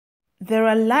There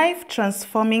are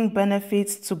life-transforming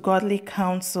benefits to godly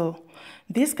counsel.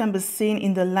 This can be seen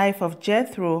in the life of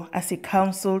Jethro as he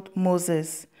counseled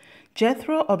Moses.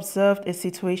 Jethro observed a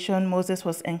situation Moses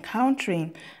was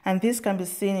encountering, and this can be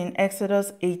seen in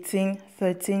Exodus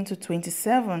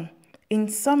 18:13-27. In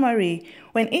summary,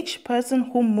 when each person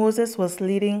whom Moses was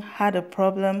leading had a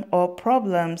problem or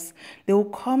problems, they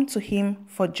would come to him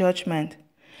for judgment.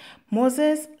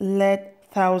 Moses led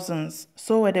thousands,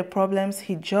 so were the problems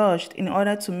he judged in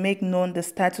order to make known the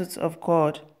statutes of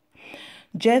God.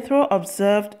 Jethro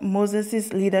observed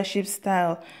Moses' leadership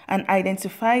style and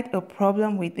identified a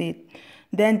problem with it,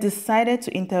 then decided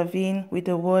to intervene with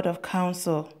a word of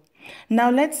counsel.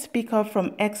 Now let's pick up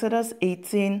from Exodus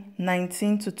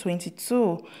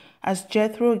 18:19-22 as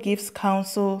Jethro gives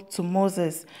counsel to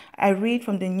Moses. I read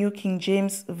from the New King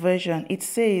James Version. It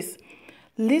says,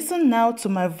 "Listen now to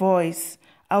my voice.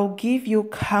 I'll give you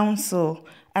counsel,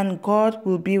 and God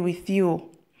will be with you.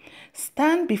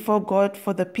 Stand before God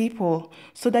for the people,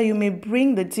 so that you may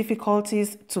bring the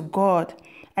difficulties to God,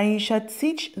 and you shall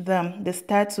teach them the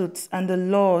statutes and the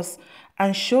laws,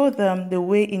 and show them the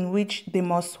way in which they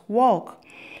must walk,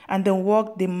 and the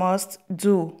work they must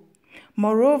do.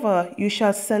 Moreover, you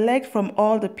shall select from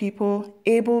all the people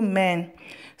able men,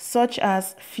 such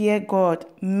as fear God,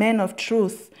 men of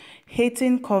truth,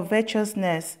 hating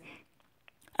covetousness,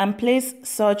 and place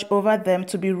such over them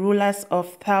to be rulers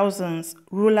of thousands,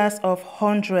 rulers of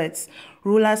hundreds,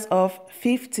 rulers of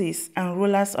 50s, and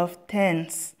rulers of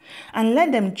 10s. And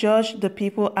let them judge the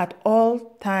people at all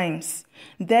times.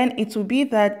 Then it will be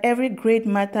that every great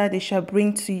matter they shall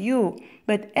bring to you,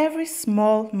 but every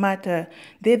small matter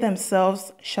they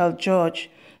themselves shall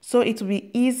judge. So it will be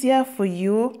easier for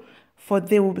you, for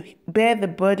they will bear the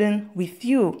burden with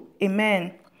you."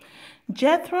 Amen.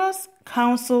 Jethro's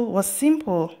counsel was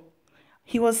simple.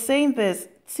 He was saying this: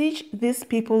 teach these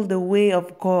people the way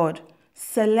of God.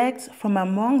 Select from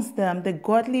amongst them the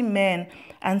godly men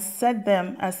and set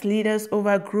them as leaders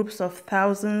over groups of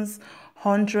thousands,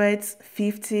 hundreds,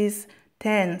 50s,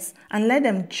 10s, and let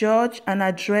them judge and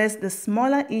address the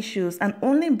smaller issues and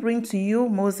only bring to you,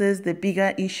 Moses, the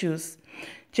bigger issues.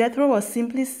 Jethro was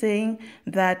simply saying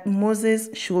that Moses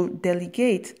should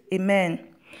delegate. Amen.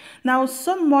 Now,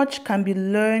 so much can be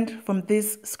learned from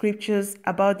these scriptures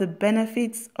about the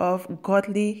benefits of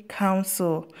godly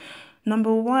counsel.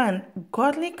 Number one,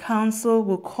 godly counsel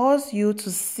will cause you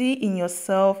to see in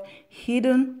yourself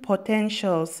hidden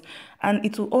potentials, and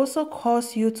it will also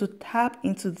cause you to tap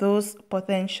into those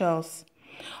potentials.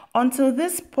 Until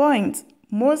this point,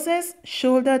 Moses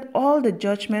shouldered all the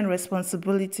judgment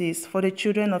responsibilities for the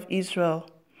children of Israel.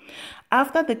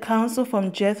 After the counsel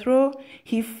from Jethro,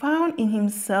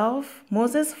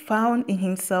 Moses found in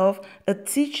himself a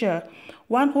teacher,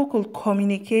 one who could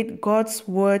communicate God's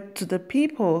word to the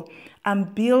people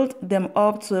and build them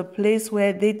up to a place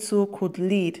where they too could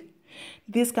lead.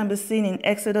 This can be seen in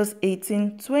Exodus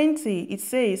 18:20. It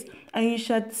says, "And you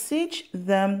shall teach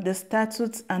them the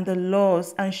statutes and the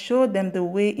laws, and show them the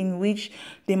way in which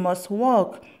they must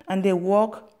walk, and the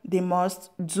work they must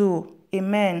do."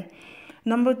 Amen.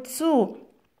 Number two,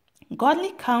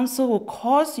 godly counsel will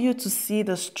cause you to see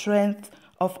the strength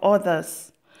of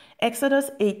others.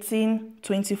 Exodus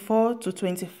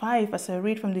 18:24-25, as I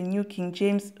read from the New King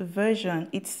James Version,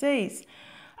 it says,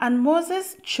 "And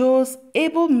Moses chose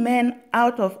able men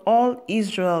out of all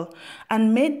Israel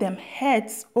and made them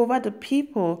heads over the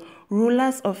people,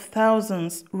 rulers of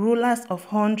thousands, rulers of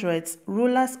hundreds,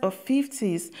 rulers of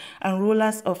 50s, and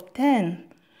rulers of 10.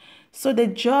 So they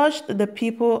judged the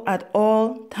people at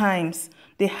all times.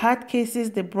 They had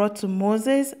cases they brought to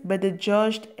Moses, but they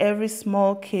judged every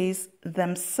small case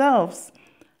themselves."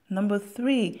 Number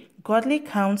three, godly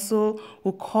counsel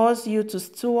will cause you to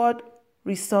steward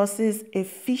resources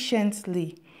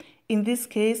efficiently. In this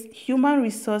case, human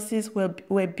resources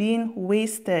were being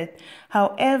wasted.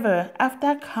 However,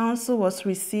 after counsel was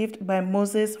received by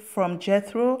Moses from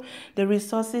Jethro, the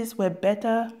resources were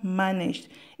better managed.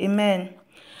 Amen.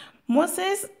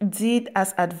 Moses did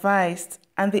as advised,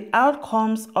 and the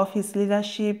outcomes of his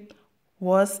leadership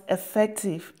was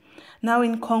effective. Now,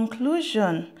 in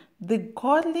conclusion, the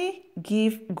godly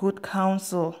give good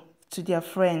counsel to their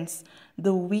friends.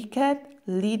 The wicked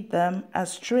lead them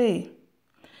astray.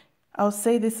 I'll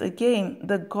say this again.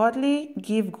 The godly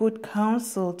give good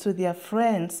counsel to their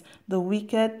friends. The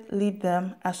wicked lead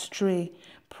them astray.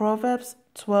 Proverbs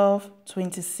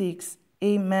 12:26.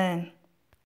 Amen.